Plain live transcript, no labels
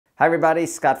Hi everybody,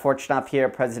 Scott Fortunoff here,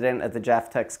 president of the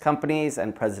Jaftex Companies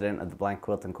and president of the Blank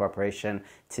Quilting Corporation.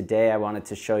 Today I wanted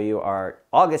to show you our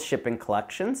August shipping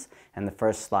collections, and the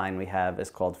first line we have is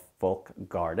called Folk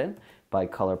Garden by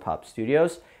ColourPop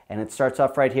Studios, and it starts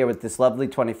off right here with this lovely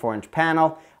 24-inch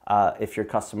panel. If your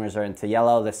customers are into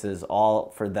yellow, this is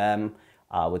all for them,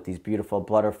 with these beautiful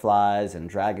butterflies and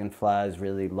dragonflies,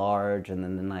 really large, and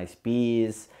then the nice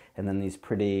bees, and then these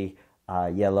pretty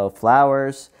yellow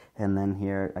flowers. And then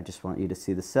here, I just want you to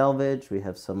see the selvage. We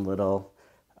have some little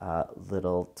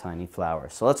tiny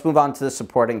flowers. So let's move on to the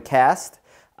supporting cast.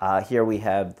 Here we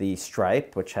have the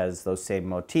stripe, which has those same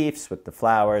motifs with the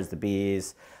flowers, the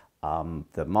bees,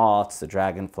 the moths, the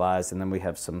dragonflies, and then we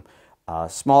have some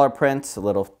smaller prints, a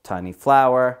little tiny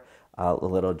flower, a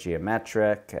little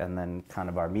geometric, and then kind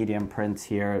of our medium prints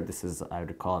here. This is, I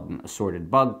would call it an assorted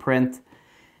bug print.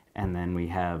 And then we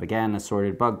have, again,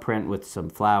 assorted bug print with some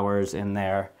flowers in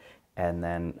there. And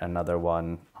then another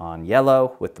one on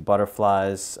yellow with the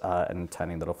butterflies and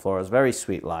tiny little florals. Very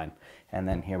sweet line. And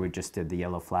then here we just did the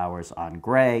yellow flowers on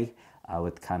gray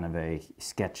with kind of a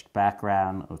sketched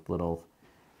background with little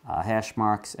hash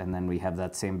marks. And then we have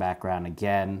that same background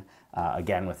again,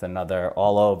 with another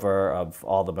all over of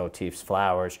all the motifs,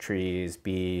 flowers, trees,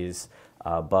 bees,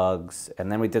 bugs. And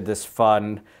then we did this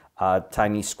fun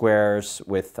tiny squares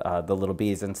with the little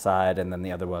bees inside, and then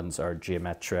the other ones are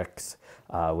geometrics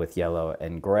with yellow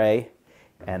and gray.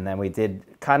 And then we did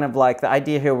kind of like, the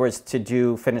idea here was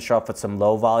to finish off with some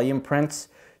low volume prints.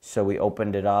 So we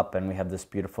opened it up and we have this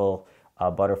beautiful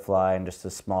butterfly and just a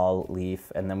small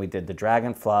leaf. And then we did the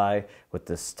dragonfly with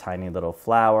this tiny little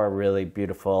flower, really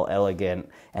beautiful, elegant.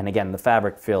 And again, the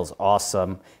fabric feels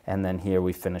awesome. And then here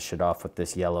we finish it off with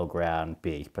this yellow ground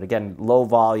bee. But again, low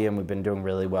volume, we've been doing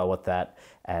really well with that.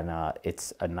 And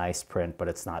it's a nice print, but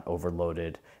it's not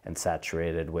overloaded and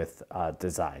saturated with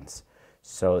designs.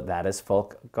 So that is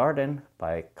Folk Garden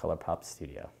by ColourPop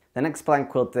Studio. The next Blank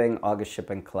Quilting August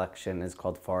shipping collection is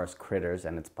called Forest Critters,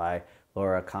 and it's by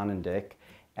Laura Conendick.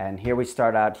 And here we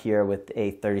start out here with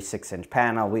a 36-inch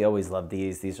panel. We always love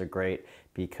these. These are great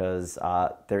because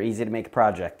they're easy to make a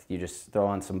project. You just throw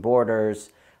on some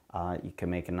borders. You can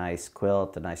make a nice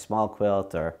quilt, a nice small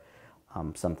quilt, or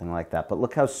something like that. But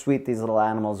look how sweet these little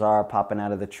animals are popping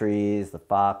out of the trees. The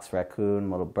fox,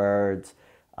 raccoon, little birds,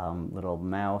 little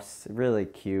mouse. Really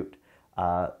cute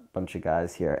bunch of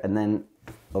guys here. And then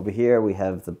over here we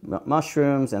have the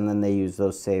mushrooms, and then they use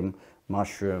those same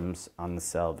mushrooms on the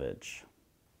selvage.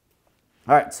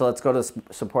 All right, so let's go to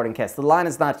the supporting cast. The line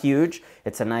is not huge.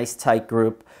 It's a nice tight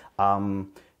group.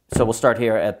 So we'll start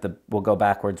here we'll go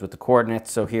backwards with the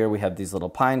coordinates. So here we have these little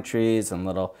pine trees and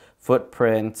little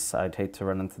footprints. I'd hate to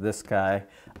run into this guy.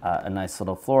 A nice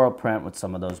little floral print with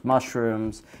some of those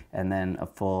mushrooms, and then a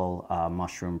full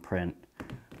mushroom print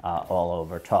all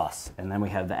over toss. And then we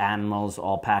have the animals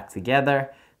all packed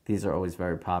together. These are always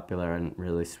very popular and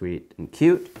really sweet and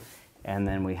cute. And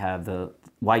then we have the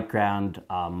white ground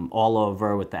all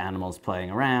over with the animals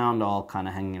playing around, all kind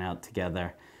of hanging out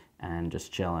together and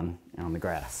just chilling on the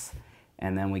grass.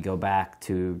 And then we go back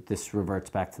to, this reverts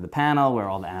back to the panel where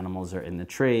all the animals are in the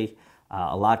tree.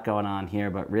 A lot going on here,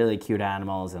 but really cute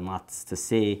animals and lots to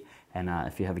see. And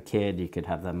if you have a kid, you could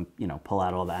have them, pull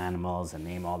out all the animals and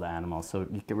name all the animals. So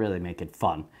you could really make it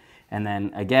fun. And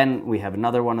then again, we have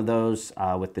another one of those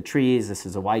with the trees. This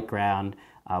is a white ground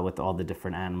with all the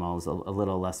different animals, a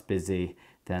little less busy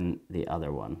than the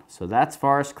other one. So that's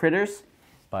Forest Critters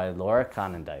by Laura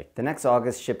Conendick. The next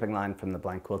August shipping line from the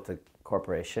Blank Quilting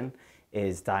Corporation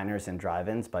is Diners and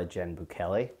Drive-Ins by Jen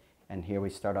Bukeli. And here we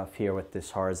start off here with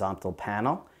this horizontal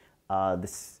panel.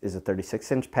 This is a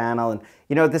 36-inch panel, and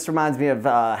this reminds me of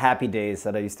Happy Days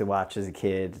that I used to watch as a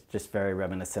kid. Just very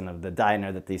reminiscent of the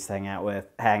diner that they used to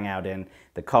hang out in,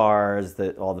 the cars,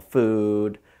 all the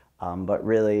food, but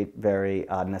really very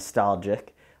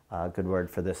nostalgic. Good word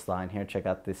for this line here. Check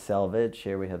out this selvage.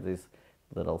 Here we have these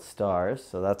little stars,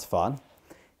 so that's fun.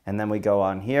 And then we go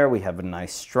on here. We have a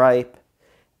nice stripe,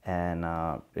 and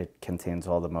it contains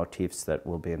all the motifs that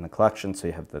will be in the collection. So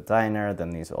you have the diner, then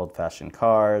these old-fashioned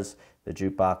cars, the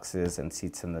jukeboxes and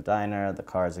seats in the diner, the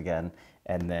cars again,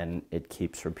 and then it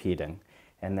keeps repeating.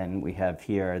 And then we have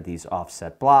here these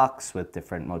offset blocks with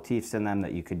different motifs in them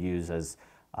that you could use as,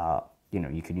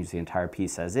 you could use the entire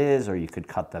piece as is, or you could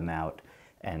cut them out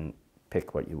and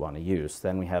pick what you want to use.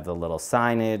 Then we have the little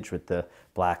signage with the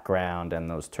black ground and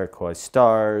those turquoise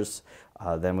stars.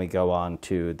 Then we go on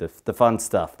to the fun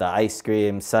stuff, the ice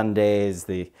cream, sundaes,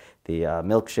 the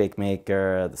milkshake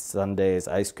maker, the sundaes,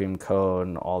 ice cream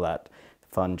cone, all that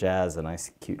fun jazz, a nice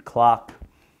cute clock.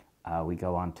 We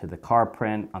go on to the car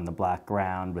print on the black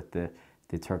ground with the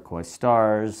the turquoise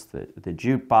stars, the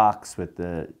jukebox with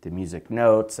the music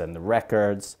notes and the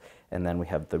records. And then we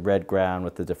have the red ground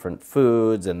with the different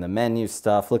foods and the menu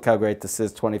stuff. Look how great this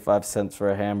is, 25 cents for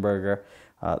a hamburger.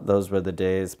 Those were the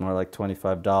days, more like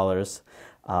 $25.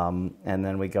 And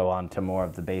then we go on to more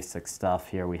of the basic stuff.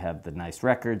 Here we have the nice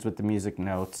records with the music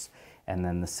notes, and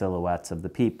then the silhouettes of the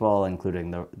people,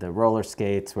 including the roller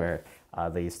skates, where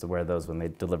they used to wear those when they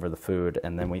deliver the food.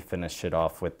 And then we finish it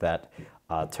off with that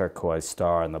turquoise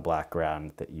star in the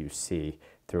background that you see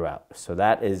throughout. So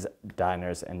that is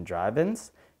Diners and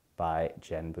Drive-Ins by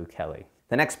Jen Bukeli.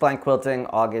 The next Blank Quilting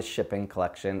August shipping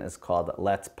collection is called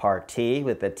Let's Party,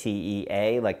 with a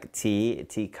T-E-A, like a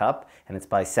teacup, and it's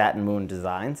by Satin Moon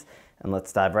Designs. And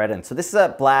let's dive right in. So this is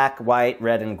a black, white,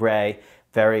 red, and gray.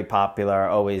 Very popular,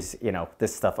 always, you know,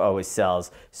 this stuff always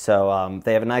sells. So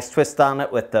they have a nice twist on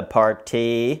it with the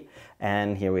party.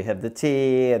 And here we have the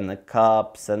tea and the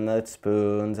cups and the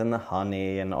spoons and the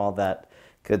honey and all that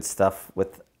good stuff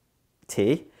with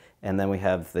tea. And then we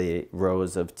have the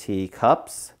rows of tea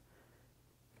cups.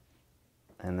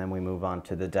 And then we move on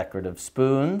to the decorative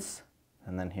spoons.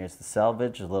 And then here's the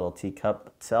selvage, a little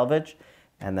teacup selvage.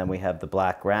 And then we have the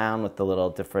black round with the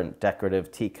little different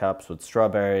decorative teacups with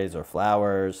strawberries or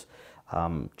flowers,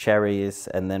 cherries.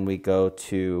 And then we go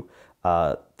to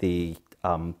the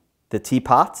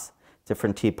teapots,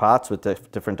 different teapots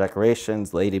with different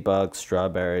decorations, ladybugs,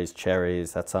 strawberries,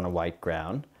 cherries. That's on a white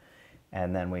ground.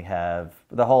 And then we have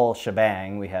the whole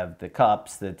shebang. We have the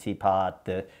cups, the teapot,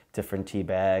 the different tea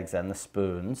bags, and the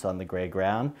spoons on the gray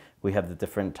ground. We have the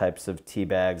different types of tea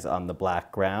bags on the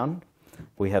black ground.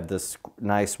 We have this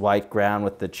nice white ground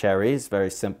with the cherries,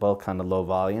 very simple, kind of low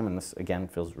volume, and this, again,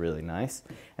 feels really nice.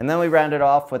 And then we round it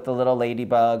off with the little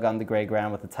ladybug on the gray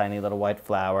ground with a tiny little white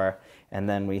flower. And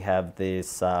then we have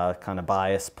this kind of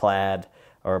bias plaid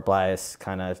or bias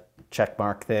kind of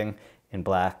checkmark thing in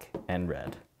black and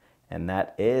red. And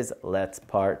that is Let's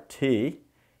Party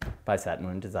by Satin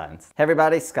Moon Designs. Hey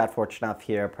everybody, Scott Fortunoff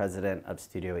here, president of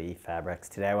Studio E Fabrics.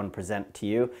 Today I want to present to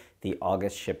you the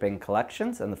August shipping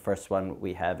collections, and the first one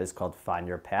we have is called Find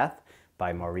Your Path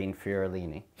by Maureen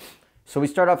Fiorellini. So we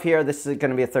start off here. This is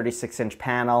going to be a 36-inch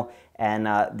panel, and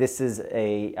this is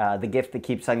the gift that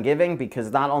keeps on giving,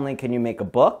 because not only can you make a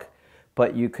book,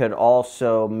 but you could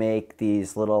also make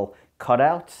these little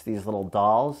cutouts, these little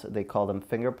dolls. They call them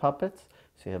finger puppets.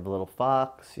 So you have a little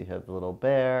fox, you have a little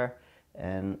bear,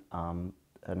 and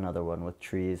another one with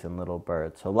trees and little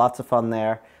birds. So lots of fun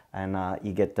there, and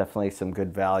you get definitely some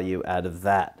good value out of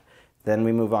that. Then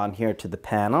we move on here to the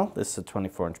panel. This is a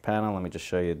 24-inch panel. Let me just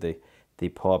show you the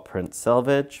paw print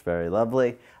selvage. Very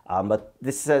lovely. But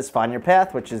this says Find Your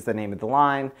Path, which is the name of the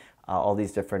line. All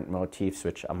these different motifs,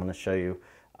 which I'm going to show you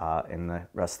in the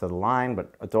rest of the line.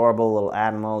 But adorable little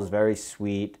animals, very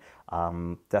sweet.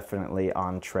 Definitely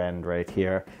on trend right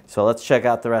here. So let's check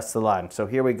out the rest of the line. So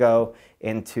here we go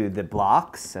into the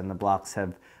blocks, and the blocks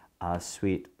have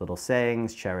sweet little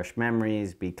sayings: cherish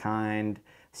memories, be kind,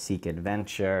 seek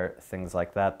adventure, things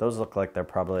like that. Those look like they're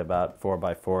probably about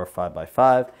 4x4 or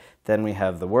 5x5. Then we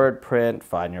have the word print,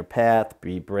 find your path,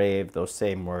 be brave. Those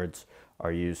same words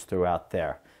are used throughout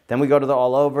there. Then we go to the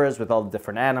all overs with all the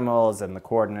different animals and the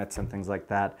coordinates and things like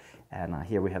that. And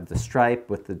here we have the stripe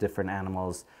with the different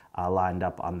animals lined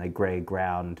up on the gray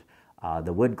ground,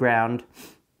 the wood ground.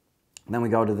 Then we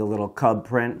go to the little cub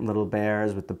print, little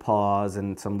bears with the paws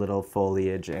and some little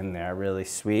foliage in there, really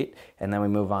sweet. And then we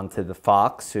move on to the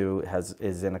fox, who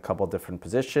is in a couple different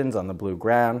positions on the blue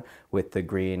ground with the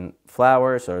green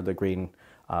flowers, or the green,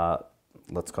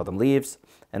 let's call them leaves.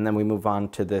 And then we move on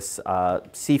to this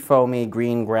seafoamy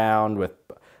green ground with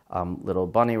little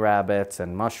bunny rabbits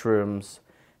and mushrooms.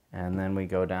 And then we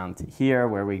go down to here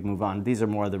where we move on. These are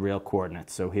more the real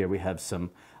coordinates. So here we have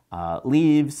some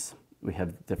leaves. We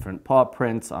have different paw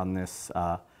prints on this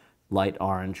light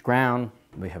orange ground.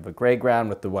 We have a gray ground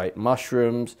with the white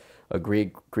mushrooms, a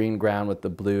green ground with the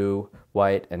blue,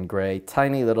 white, and gray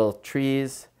tiny little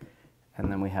trees. And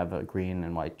then we have a green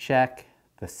and white check,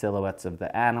 the silhouettes of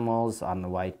the animals on the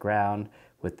white ground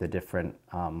with the different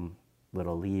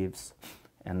little leaves.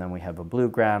 And then we have a blue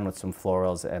ground with some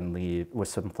florals and with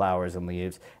some flowers and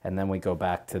leaves. And then we go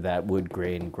back to that wood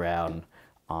grain ground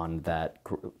on that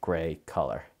gray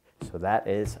color. So that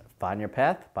is Find Your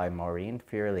Path by Maureen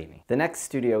Fiorellini. The next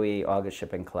Studio E August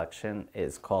shipping collection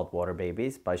is called Water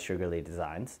Babies by Sugarly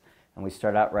Designs. And we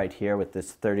start out right here with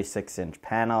this 36-inch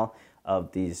panel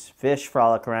of these fish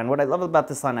frolic around. What I love about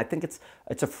this line, I think it's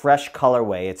a fresh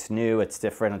colorway. It's new, it's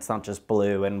different. It's not just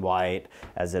blue and white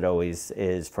as it always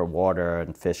is for water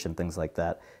and fish and things like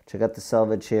that. Check out the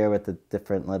selvage here with the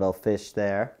different little fish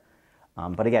there.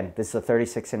 But again, this is a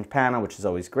 36-inch panel, which is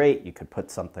always great. You could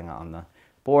put something on the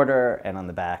border and on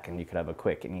the back, and you could have a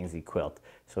quick and easy quilt.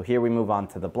 So here we move on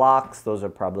to the blocks. Those are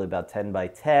probably about 10 by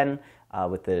 10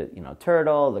 with the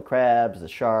turtle, the crabs, the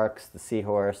sharks, the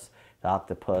seahorse, the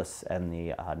octopus, and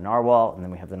the narwhal. And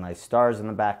then we have the nice stars in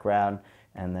the background,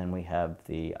 and then we have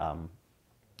the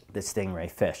stingray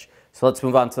fish. So let's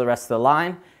move on to the rest of the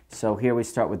line. So here we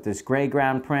start with this gray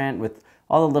ground print with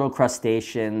all the little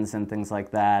crustaceans and things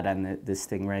like that, and the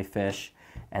stingray fish.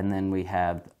 And then we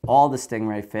have all the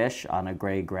stingray fish on a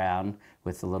gray ground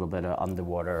with a little bit of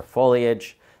underwater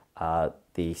foliage.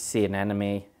 The sea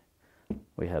anemone,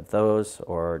 we have those,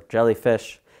 or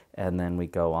jellyfish. And then we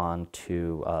go on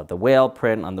to the whale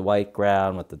print on the white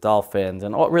ground with the dolphins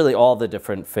and really all the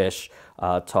different fish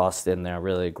tossed in there.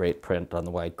 Really a great print on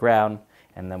the white ground.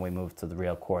 And then we move to the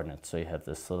real coordinates. So you have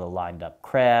this little lined up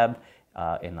crab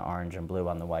in the orange and blue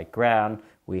on the white ground.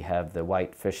 We have the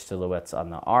white fish silhouettes on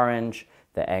the orange,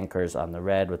 the anchors on the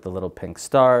red with the little pink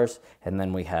stars, and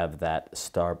then we have that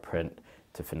star print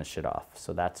to finish it off.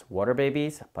 So that's Water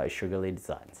Babies by Sugarly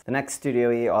Designs. The next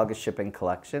Studio E August shipping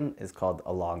collection is called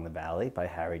Along the Valley by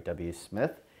Harry W.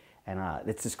 Smith. And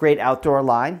it's this great outdoor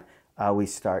line. We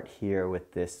start here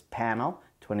with this panel,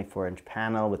 24-inch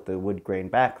panel with the wood grain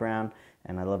background.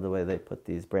 And I love the way they put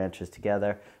these branches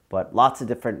together. But lots of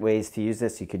different ways to use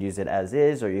this. You could use it as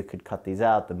is, or you could cut these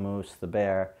out, the moose, the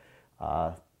bear,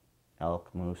 elk,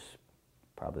 moose,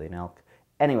 probably an elk.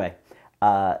 Anyway,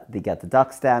 you got the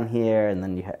ducks down here, and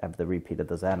then you have the repeat of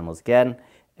those animals again.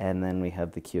 And then we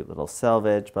have the cute little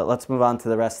selvage. But let's move on to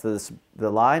the rest of the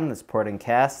line, this port and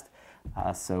cast.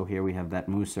 So here we have that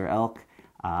moose or elk.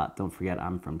 Don't forget,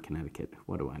 I'm from Connecticut.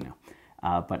 What do I know?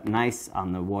 But nice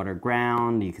on the water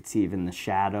ground. You could see even the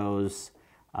shadows,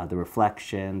 the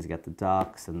reflections. You got the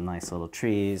ducks and nice little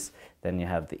trees. Then you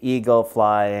have the eagle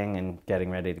flying and getting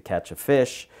ready to catch a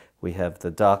fish. We have the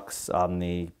ducks on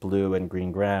the blue and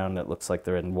green ground. It looks like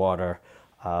they're in water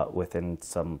within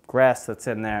some grass that's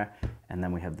in there. And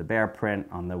then we have the bear print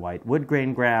on the white wood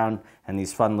grain ground, and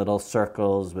these fun little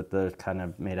circles with the kind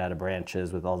of made out of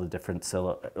branches with all the different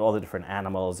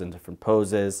animals in different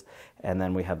poses. And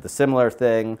then we have the similar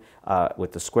thing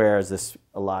with the squares. This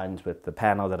aligns with the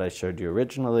panel that I showed you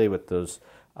originally with those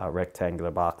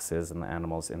rectangular boxes and the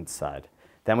animals inside.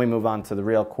 Then we move on to the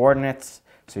real coordinates.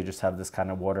 So you just have this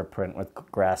kind of water print with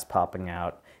grass popping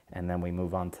out. And then we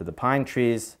move on to the pine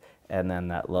trees and then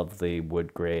that lovely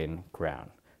wood grain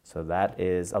ground. So that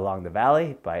is Along the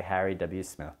Valley by Harry W.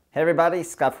 Smith. Hey everybody,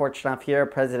 Scott Fortunoff here,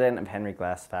 president of Henry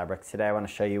Glass Fabrics. Today I want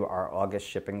to show you our August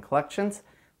shipping collections.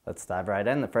 Let's dive right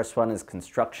in. The first one is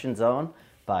Construction Zone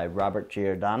by Robert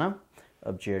Giordano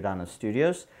of Giordano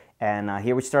Studios. And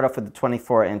here we start off with the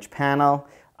 24-inch panel.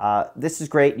 This is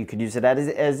great. You could use it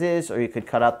as is, or you could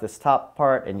cut out this top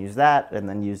part and use that, and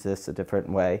then use this a different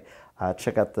way.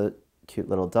 Check out the cute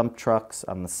little dump trucks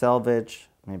on the selvage.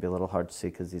 Maybe a little hard to see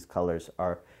because these colors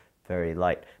are very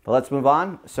light. But let's move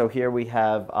on. So here we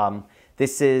have,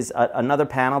 this is another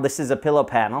panel. This is a pillow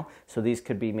panel. So these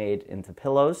could be made into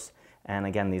pillows. And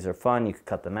again, these are fun. You could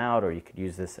cut them out or you could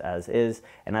use this as is.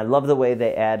 And I love the way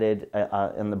they added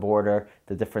in the border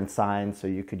the different signs. So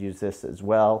you could use this as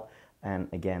well. And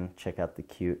again, check out the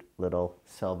cute little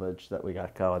selvage that we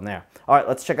got going there. All right,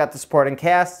 let's check out the support and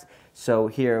cast. So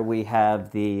here we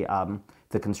have the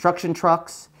construction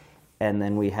trucks. And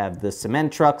then we have the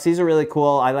cement trucks. These are really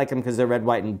cool. I like them because they're red,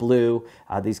 white, and blue.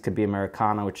 These could be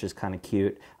Americana, which is kind of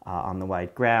cute on the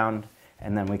white ground.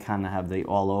 And then we kind of have the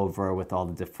all over with all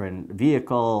the different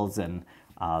vehicles and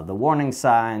the warning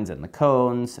signs and the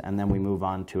cones. And then we move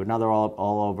on to another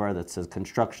all over that says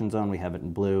Construction Zone. We have it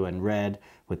in blue and red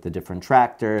with the different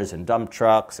tractors and dump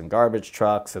trucks and garbage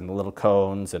trucks and the little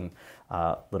cones and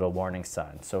little warning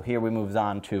signs. So here we move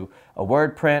on to a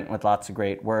word print with lots of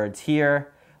great words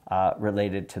here.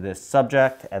 Related to this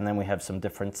subject, and then we have some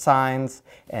different signs,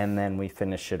 and then we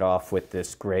finish it off with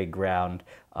this gray ground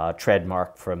tread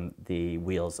mark from the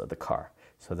wheels of the car.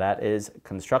 So that is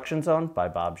Construction Zone by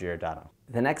Bob Giordano.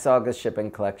 The next August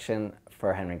shipping collection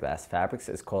for Henry Glass Fabrics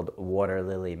is called Water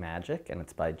Lily Magic, and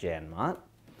it's by Jan Mott.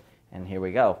 And here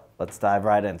we go. Let's dive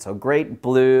right in. So great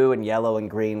blue and yellow and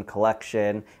green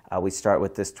collection. We start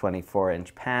with this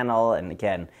 24-inch panel, and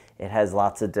again, it has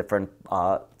lots of different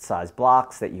size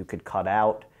blocks that you could cut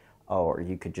out, or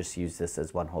you could just use this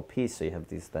as one whole piece. So you have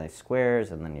these nice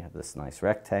squares, and then you have this nice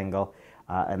rectangle.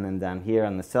 And then down here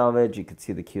on the selvage, you could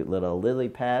see the cute little lily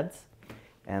pads.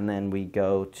 And then we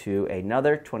go to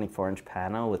another 24-inch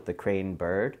panel with the crane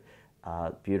bird.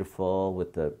 Beautiful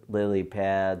with the lily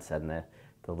pads and the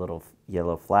little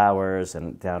yellow flowers.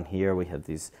 And down here we have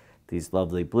this these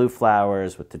lovely blue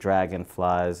flowers with the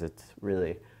dragonflies. It's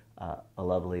really a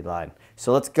lovely line.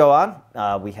 So let's go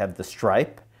on. We have the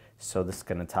stripe. So this is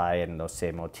going to tie in those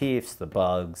same motifs, the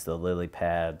bugs, the lily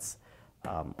pads,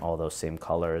 all those same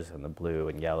colors, and the blue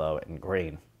and yellow and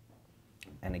green.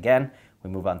 And again, we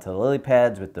move on to the lily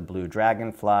pads with the blue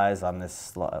dragonflies on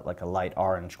this like a light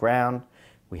orange ground.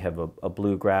 We have a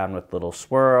blue ground with little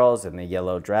swirls and the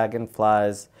yellow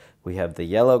dragonflies. We have the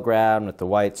yellow ground with the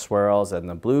white swirls and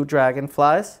the blue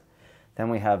dragonflies. Then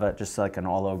we have just like an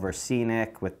all-over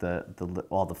scenic with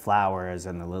all the flowers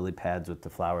and the lily pads with the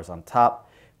flowers on top.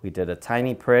 We did a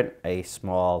tiny print, a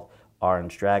small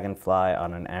orange dragonfly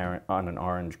on an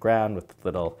orange ground with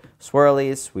little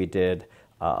swirlies. We did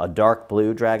a dark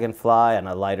blue dragonfly on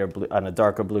a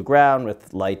darker blue ground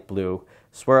with light blue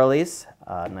swirlies.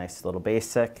 Nice little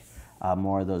basic.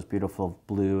 More of those beautiful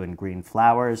blue and green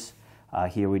flowers.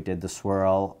 Here we did the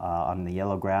swirl on the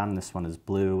yellow ground. This one is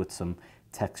blue with some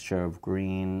texture of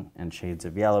green and shades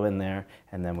of yellow in there.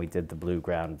 And then we did the blue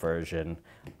ground version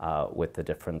with the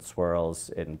different swirls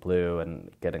in blue and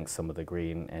getting some of the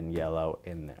green and yellow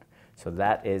in there. So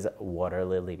that is Water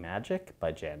Lily Magic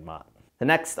by Jan Mott. The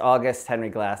next August Henry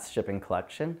Glass shipping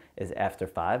collection is After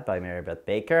 5 by Mary Beth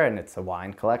Baker, and it's a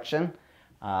wine collection.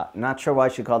 Not sure why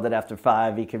she called it After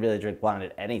 5. You could really drink wine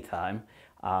at any time.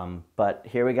 But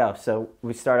here we go. So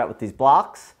we start out with these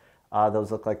blocks.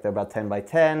 Those look like they're about 10 by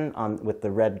 10 with the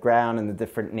red ground and the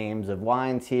different names of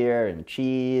wines here, and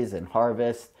cheese and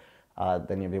harvest.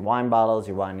 Then you have your wine bottles,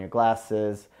 your wine in your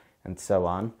glasses, and so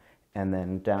on. And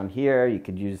then down here, you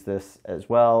could use this as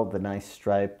well, the nice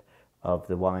stripe of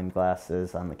the wine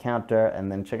glasses on the counter.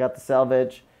 And then check out the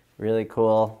selvage. Really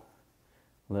cool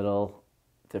little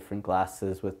different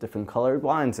glasses with different colored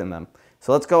wines in them.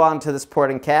 So let's go on to this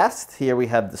poured and cast. Here we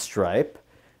have the stripe.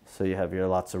 So you have your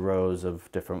lots of rows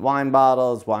of different wine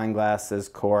bottles, wine glasses,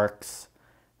 corks,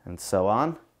 and so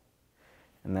on.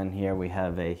 And then here we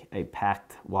have a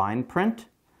packed wine print.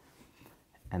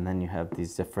 And then you have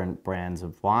these different brands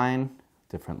of wine,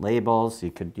 different labels. You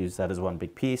could use that as one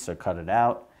big piece or cut it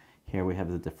out. Here we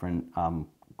have the different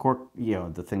cork,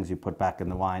 the things you put back in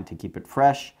the wine to keep it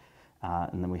fresh.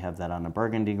 And then we have that on a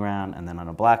burgundy ground and then on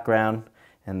a black ground.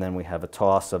 And then we have a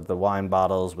toss of the wine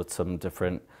bottles with some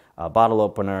different bottle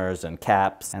openers and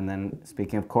caps. And then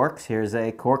speaking of corks, here's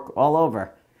a cork all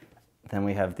over. Then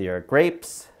we have the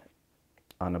grapes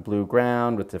on a blue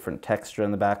ground with different texture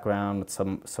in the background with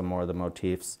some more of the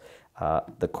motifs.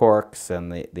 The corks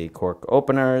and the cork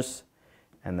openers.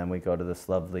 And then we go to this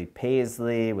lovely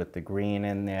paisley with the green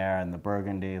in there and the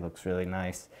burgundy. Looks really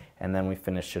nice. And then we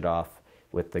finish it off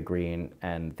with the green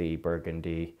and the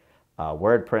burgundy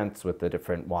word prints with the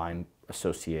different wine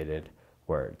associated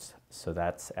words. So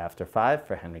that's After 5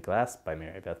 for Henry Glass by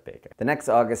Mary Beth Baker. The next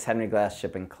August Henry Glass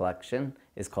shipping collection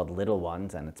is called Little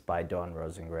Ones, and it's by Dawn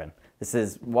Rosengren. This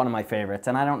is one of my favorites,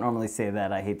 and I don't normally say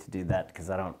that. I hate to do that because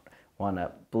I don't want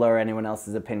to blur anyone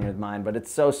else's opinion with mine, but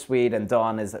it's so sweet, and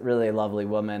Dawn is really a lovely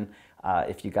woman.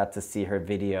 If you got to see her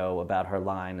video about her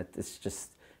line, it's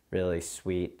just really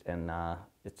sweet, and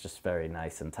it's just very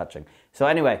nice and touching. So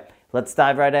anyway, let's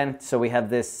dive right in. So we have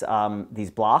these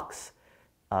blocks.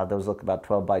 Those look about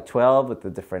 12 by 12 with the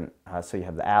different, so you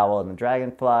have the owl and the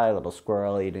dragonfly, a little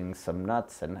squirrel eating some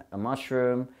nuts and a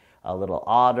mushroom, a little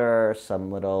otter,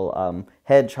 some little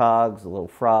hedgehogs, little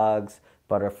frogs,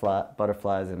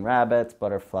 butterflies and rabbits,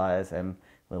 butterflies and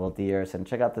little deers. And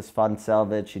check out this fun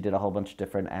selvage. She did a whole bunch of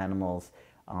different animals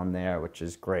on there, which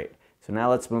is great. So now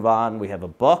let's move on. We have a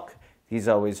book. These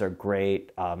always are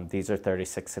great. These are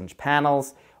 36-inch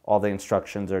panels. All the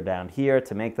instructions are down here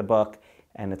to make the book.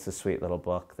 And it's a sweet little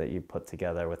book that you put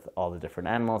together with all the different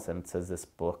animals. And it says this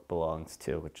book belongs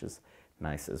to, which is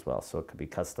nice as well. So it could be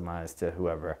customized to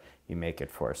whoever you make it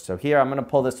for. So here, I'm going to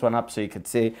pull this one up so you can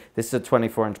see. This is a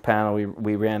 24-inch panel.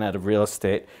 We ran out of real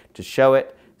estate to show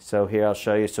it. So here, I'll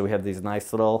show you. So we have these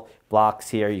nice little blocks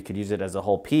here. You could use it as a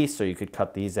whole piece, or you could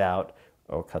cut these out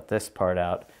or cut this part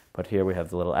out. But here we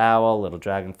have the little owl, little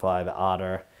dragonfly, the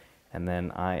otter, and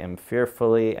then I am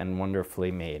fearfully and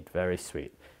wonderfully made. Very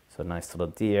sweet. So nice little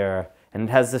deer. And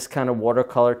it has this kind of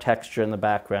watercolor texture in the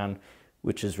background,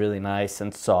 which is really nice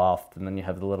and soft. And then you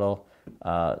have the little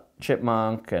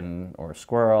chipmunk or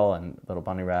squirrel and little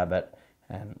bunny rabbit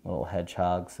and little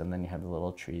hedgehogs. And then you have the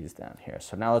little trees down here.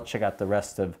 So now let's check out the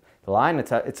rest of the line.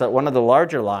 It's one of the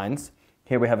larger lines.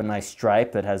 Here we have a nice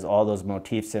stripe that has all those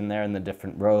motifs in there in the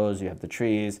different rows. You have the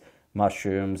trees,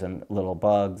 mushrooms, and little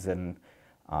bugs and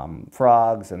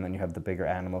frogs. And then you have the bigger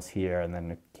animals here, and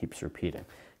then it keeps repeating.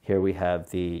 Here we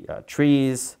have the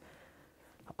trees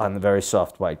on the very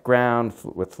soft white ground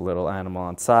with a little animal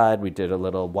on side. We did a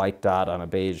little white dot on a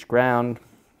beige ground.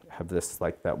 have this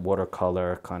like that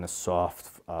watercolor kind of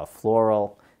soft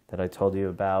floral that I told you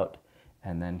about.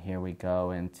 And then here we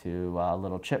go into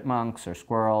little chipmunks or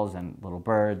squirrels and little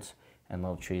birds and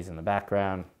little trees in the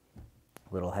background.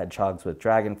 Little hedgehogs with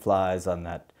dragonflies on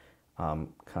that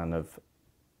kind of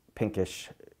pinkish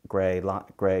gray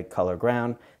color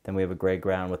ground. Then we have a gray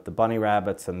ground with the bunny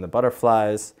rabbits and the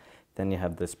butterflies. Then you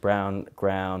have this brown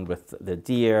ground with the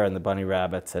deer and the bunny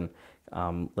rabbits and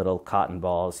little cotton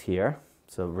balls here.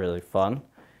 So really fun.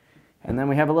 And then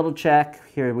we have a little check.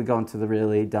 Here we go into the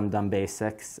really dumb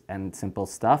basics and simple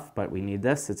stuff, but we need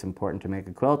this. It's important to make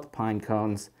a quilt. Pine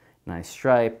cones, nice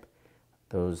stripe,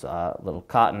 those little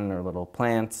cotton or little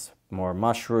plants, more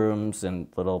mushrooms and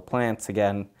little plants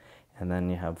again. And then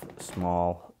you have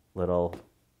small little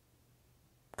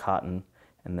cotton,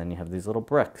 and then you have these little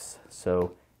bricks.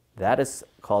 So that is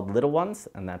called Little Ones,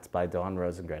 and that's by Dawn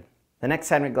Rosengren. The next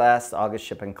Henry Glass August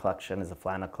shipping collection is a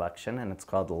flannel collection, and it's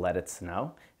called Let It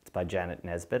Snow. It's by Janet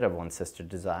Nesbitt of One Sister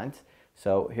Designs.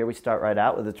 So here we start right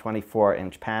out with a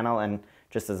 24-inch panel, and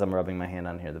just as I'm rubbing my hand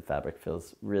on here, the fabric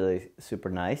feels really super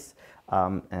nice.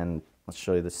 And I'll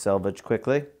show you the selvage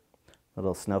quickly.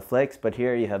 Little snowflakes, but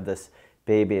here you have this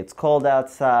baby. It's cold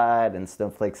outside, and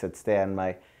snowflakes that stay on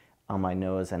my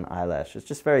nose and eyelashes.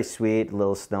 Just very sweet,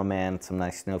 little snowman, some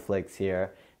nice snowflakes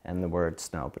here, and the word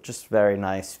snow. But just very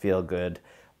nice, feel-good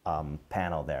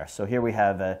panel there. So here we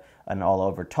have an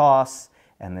all-over toss,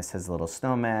 and this has a little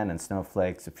snowman and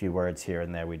snowflakes, a few words here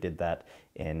and there. We did that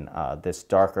in this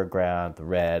darker ground, the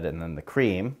red, and then the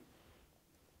cream.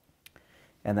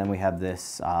 And then we have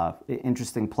this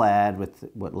interesting plaid with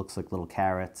what looks like little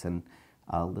carrots and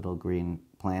little green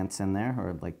plants in there,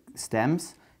 or like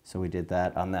stems. So we did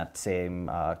that on that same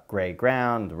gray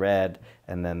ground, the red,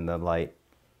 and then the light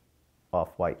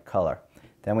off-white color.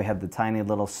 Then we have the tiny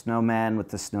little snowman with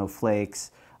the snowflakes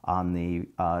on the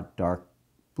dark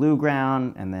blue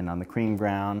ground, and then on the cream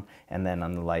ground, and then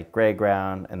on the light gray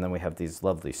ground. And then we have these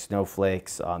lovely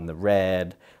snowflakes on the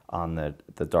red, on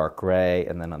the dark gray,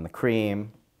 and then on the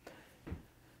cream.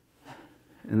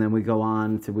 And then we go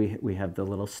on to, we have the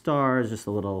little stars, just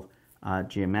a little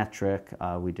geometric.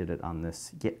 We did it on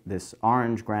this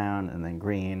orange ground, and then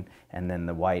green, and then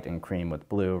the white and cream with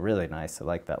blue. Really nice. I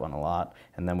like that one a lot.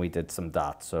 And then we did some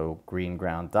dots. So green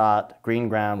ground dot, green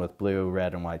ground with blue,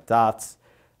 red, and white dots,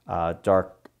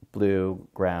 dark blue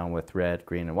ground with red,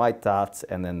 green, and white dots,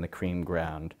 and then the cream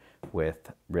ground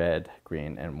with red,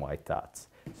 green, and white dots.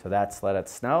 So that's Let It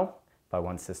Snow by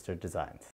One Sister Designs.